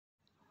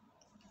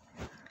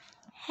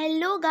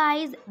Hello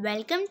guys,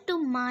 welcome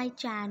to my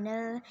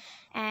channel.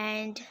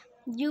 And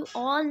you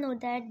all know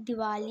that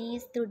Diwali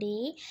is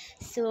today,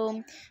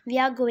 so we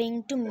are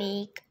going to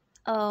make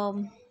a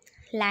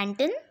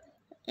lantern.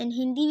 In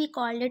Hindi we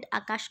call it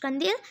Akash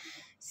Kandil.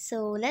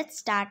 So let's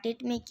start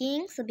it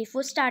making. So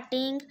before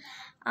starting,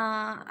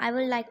 I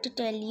would like to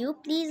tell you,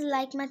 please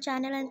like my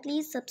channel and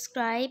please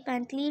subscribe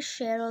and please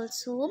share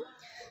also.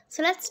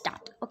 So let's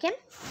start. Okay.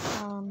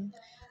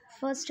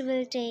 First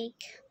we'll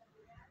take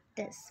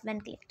this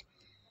when clicked.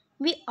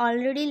 We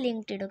already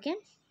linked it. Okay,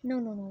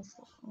 no.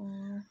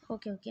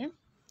 Okay,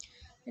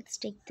 let's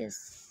take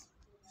this,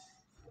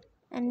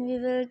 and we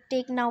will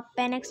take now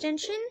pen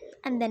extension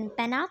and then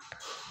pen up,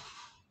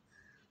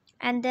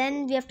 and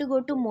then we have to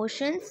go to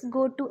motions,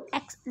 go to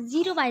x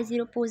 0 by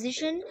 0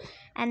 position,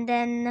 and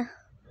then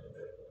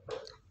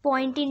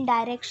point in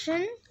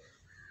direction.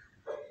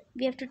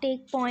 We have to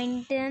take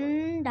point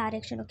in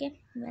direction. Okay,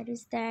 where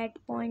is that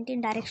point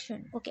in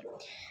direction? Okay,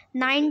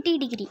 90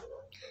 degree,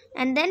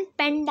 and then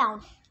pen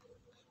down,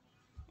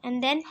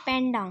 and then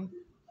pen down.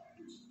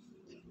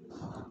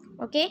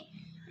 Okay,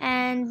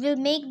 and we'll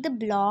make the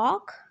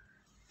block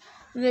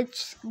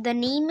which the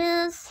name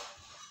is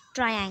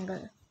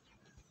triangle.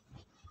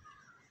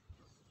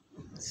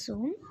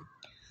 So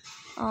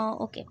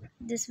okay,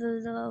 this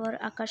will our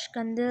Akash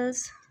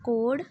Kandil's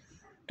code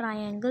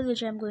triangle,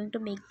 which I'm going to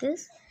make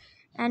this,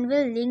 and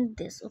we'll link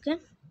this. Okay,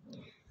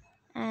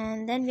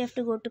 and then we have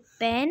to go to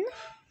pen.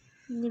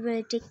 We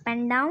will take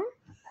pen down,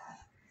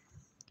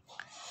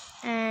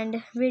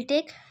 and we'll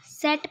take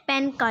set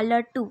pen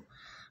color too.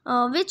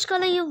 Which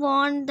color you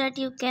want, that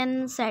you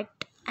can set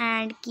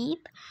and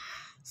keep.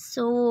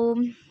 So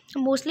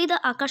mostly the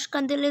Akash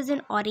Kandil is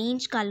in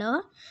orange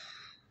color,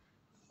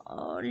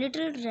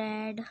 little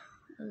red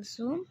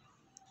also.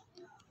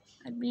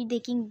 I'll be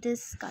taking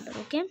this color.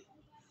 Okay,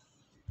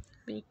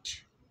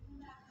 wait,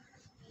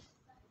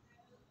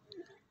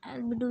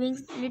 I'll be doing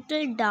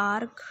little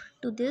dark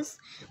to this.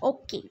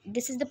 Okay,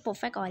 this is the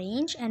perfect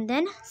orange. And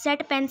then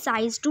set pen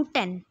size to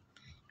 10.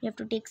 You have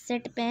to take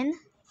set pen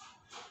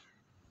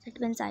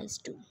size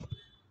to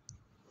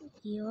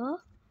here,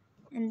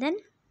 and then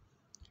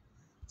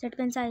set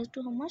pen size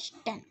to how much?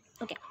 10.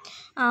 Okay,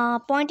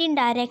 point in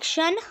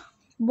direction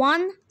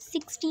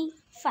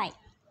 165.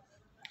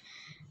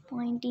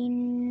 Point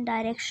in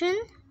direction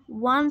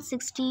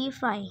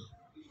 165.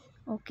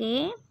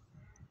 Okay,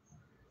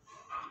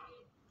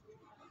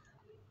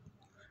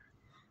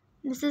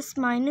 this is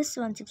minus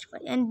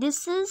 165 and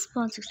this is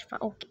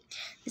 165. Okay,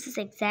 this is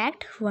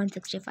exact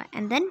 165.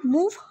 And then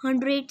move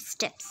 100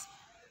 steps.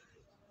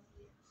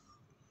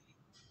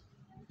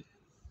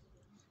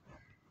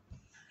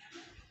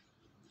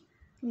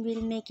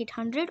 We'll make it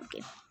 100.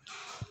 Okay,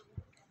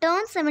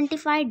 turn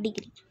 75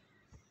 degree.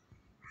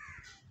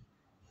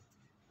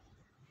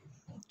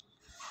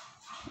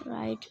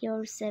 Right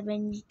here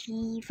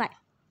 75.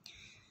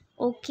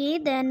 Okay,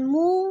 then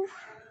move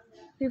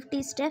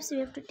 50 steps. We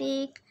have to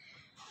take,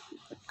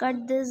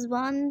 cut this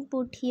one,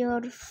 put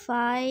here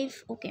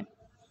 5. Okay,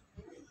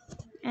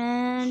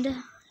 and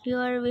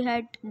here we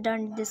had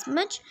done this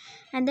much,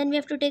 and then we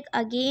have to take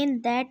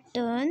again that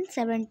turn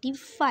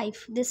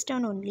 75, this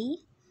turn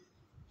only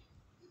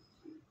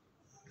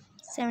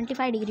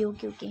 75 degree.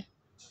 Okay,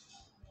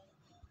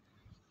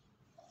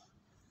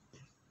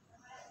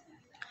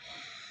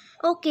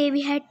 okay,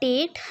 we had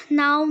take.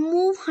 Now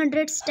move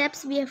 100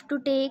 steps we have to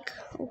take.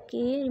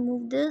 Okay,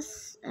 remove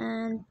this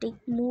and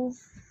take move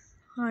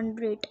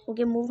 100.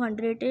 Okay, move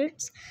 100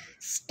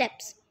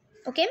 steps.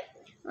 Okay,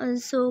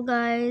 so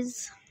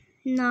guys,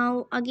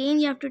 now again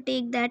you have to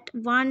take that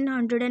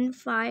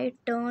 105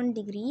 turn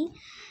degree,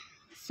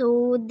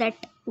 so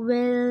that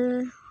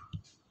will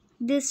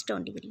this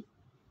turn degree.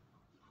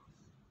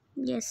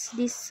 Yes,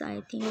 this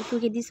I think.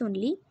 Okay, this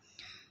only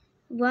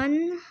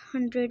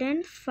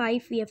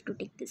 105 we have to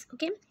take this.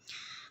 Okay,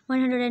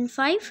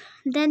 105.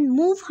 Then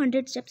move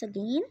 100 steps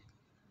again.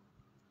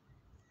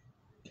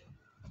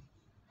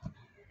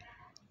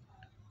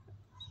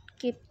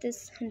 Keep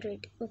this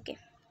 100. Okay,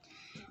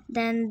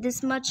 then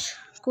this much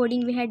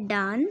coding we had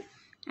done,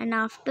 and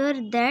after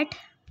that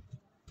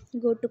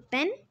go to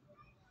pen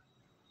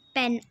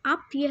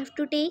up you have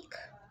to take,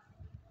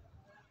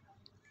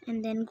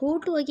 and then go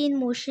to again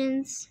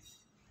motions,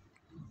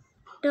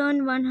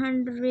 turn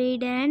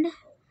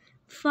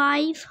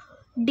 105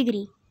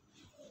 degree.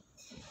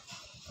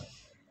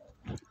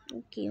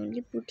 Okay,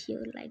 only put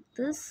here like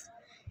this,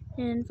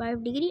 and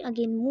 5 degree.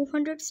 Again move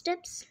 100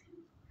 steps.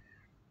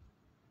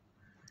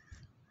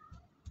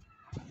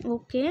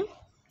 Okay,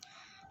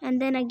 and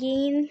then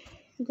again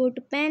go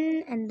to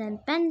pen and then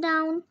pen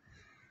down,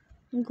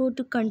 go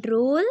to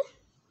control.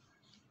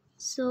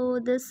 So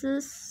this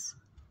is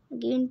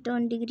again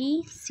turn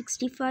degree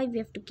 65 we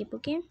have to keep.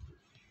 Okay,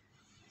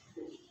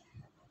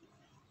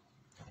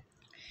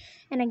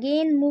 and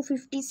again move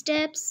 50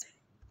 steps,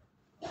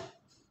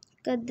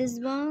 cut this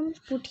one,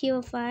 put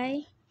here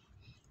 5.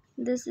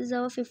 This is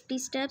our 50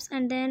 steps,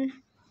 and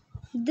then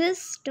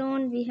this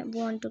turn we have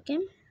want. Okay,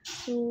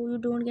 so you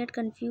don't get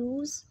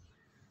confused.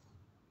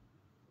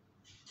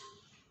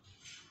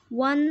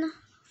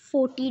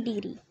 140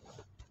 degree,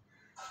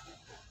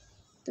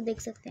 तो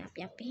देख सकते हैं आप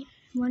यहाँ पे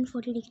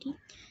 140 degree.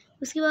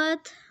 उसके बाद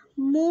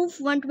move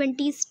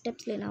 120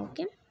 steps लेना।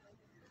 Okay,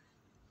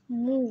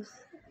 move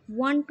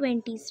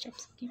 120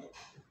 steps. Okay,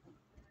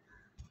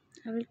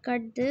 I will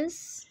cut this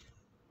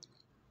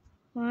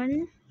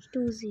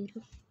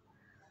 120.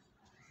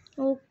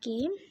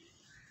 Okay,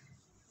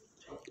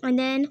 and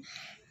then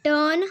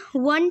turn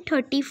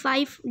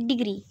 135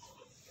 degree.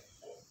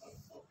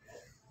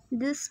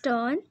 This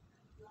turn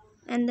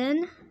and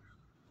then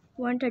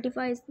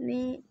 135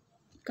 में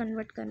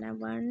convert करना है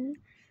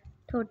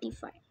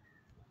 135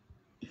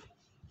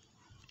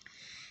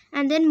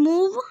 and then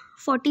move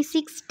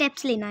 46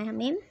 steps लेना है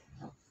हमें,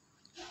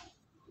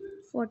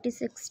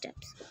 46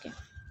 steps. Okay,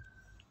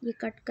 ये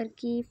कट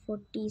करके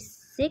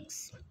 46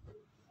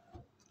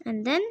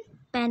 and then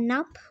pen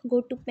up,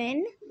 go to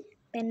pen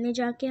में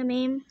जाके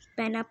हमें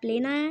pen up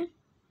लेना है.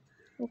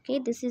 Okay,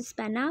 this is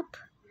pen up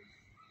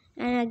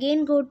and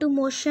again go to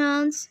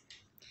motions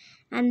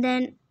and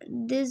then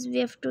this we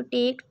have to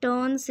take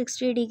turn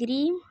 60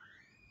 degree.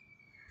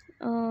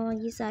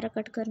 ये सारा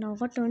cut करना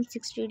होगा, turn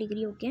 60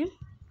 degree. Okay,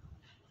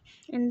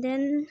 and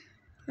then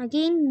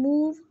again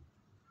move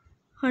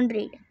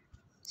 100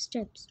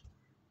 steps.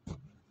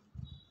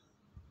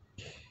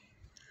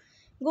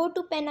 Go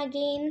to pen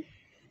again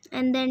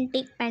and then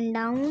take pen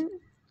down.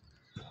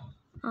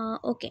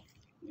 Okay,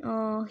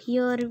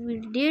 here we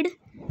did,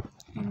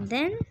 and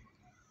then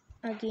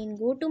again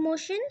go to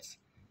motions,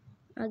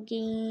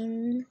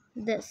 again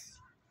this.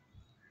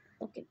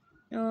 Okay,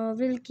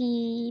 we'll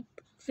keep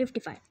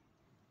 55.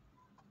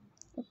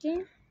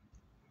 Okay,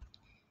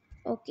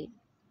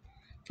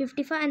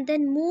 55 and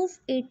then move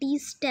 80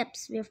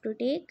 steps we have to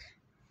take.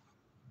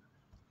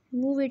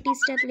 Move 80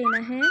 steps लेना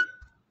है,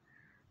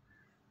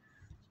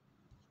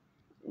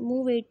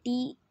 move 80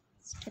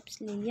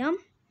 steps ले लिया.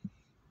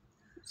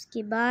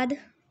 उसके बाद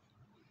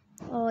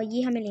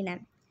ये हमें लेना है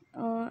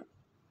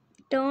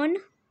turn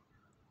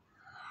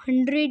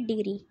 100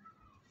 degree.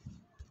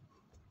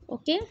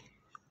 Okay,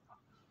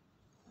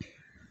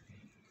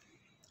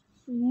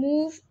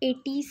 move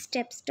 80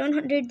 steps, turn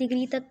 100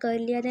 degree तक कर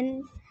लिया.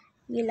 देन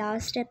ये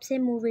लास्ट स्टेप है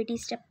मूव 80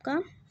 स्टेप का,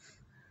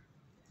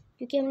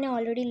 क्योंकि हमने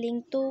ऑलरेडी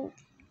लिंक तो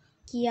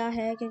किया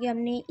है, क्योंकि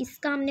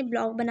हमने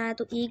ब्लॉग बनाया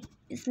तो एक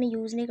इसमें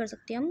यूज़ नहीं कर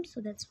सकते हम,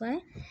 so that's why.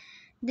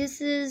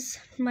 This is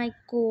my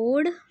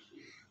code.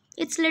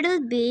 It's little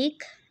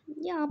big,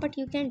 या but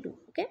you can do.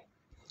 Okay,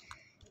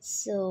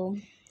 so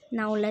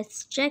now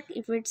let's check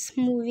if it's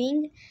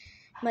moving,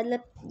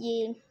 मतलब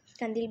ये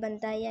कंदील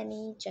बनता है या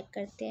नहीं, चेक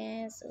करते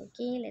हैं. So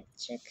okay,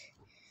 let's check.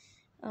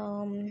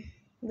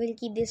 Will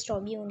keep this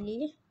strawberry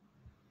only.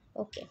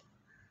 Okay,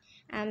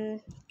 I am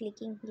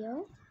clicking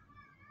here.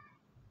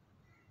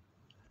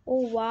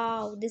 Oh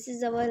wow, this is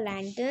our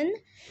lantern.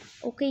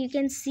 Okay, you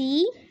can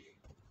see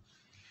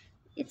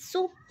it's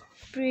so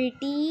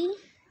pretty,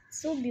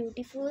 so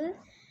beautiful.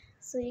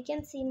 So you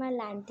can see my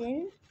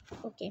lantern.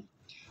 Okay,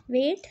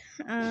 wait,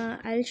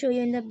 I'll show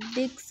you in the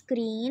big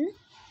screen.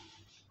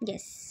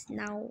 Yes,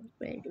 now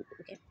we'll do.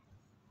 Okay,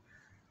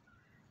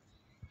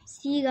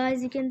 see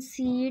guys, you can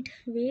see it.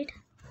 Wait,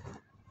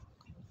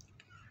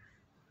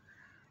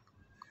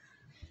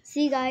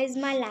 see guys,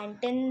 my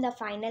lantern, the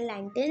final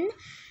lantern.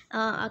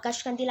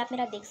 आकाश कंदील आप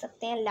मेरा देख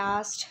सकते हैं.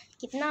 Last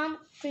कितना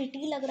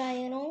pretty लग रहा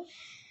है, you know.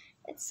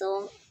 It's so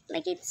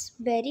like it's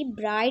very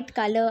bright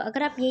colour.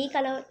 अगर आप यही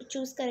कलर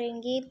चूज़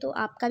करेंगे तो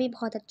आपका भी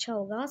बहुत अच्छा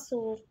होगा. So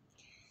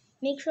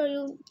make sure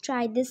you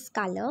try this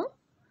colour,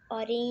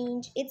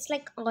 orange. It's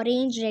like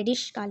orange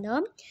reddish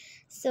colour.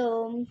 So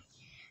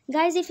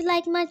guys, if you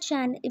like my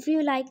channel, if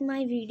you like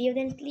my video,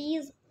 then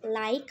please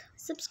like,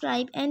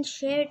 subscribe and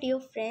share it to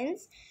your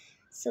friends.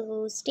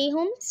 So stay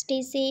home,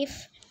 stay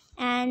safe,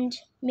 and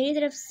मेरी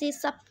तरफ से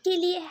सबके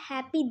लिए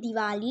happy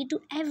Diwali to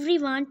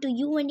everyone, to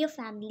you and your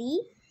family.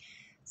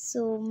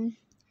 सो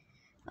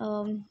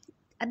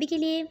अभी के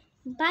लिए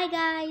bye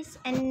guys.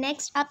 And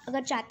next आप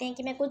अगर चाहते हैं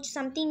कि मैं कुछ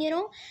समथिंग यू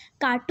नो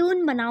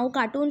कार्टून बनाऊँ,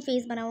 कार्टून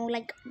फेस बनाऊँ,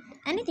 like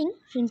anything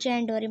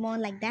Shinchan, Doraemon,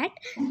 like that.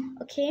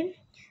 Okay,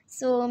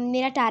 सो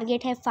मेरा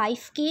टारगेट है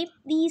 5K.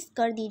 प्लीज़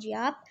कर दीजिए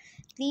आप,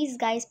 प्लीज़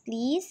गाइस,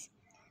 प्लीज़.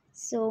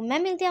 सो मैं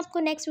मिलती हूँ आपको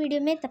नेक्स्ट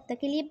वीडियो में. तब तक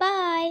के लिए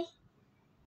बाय.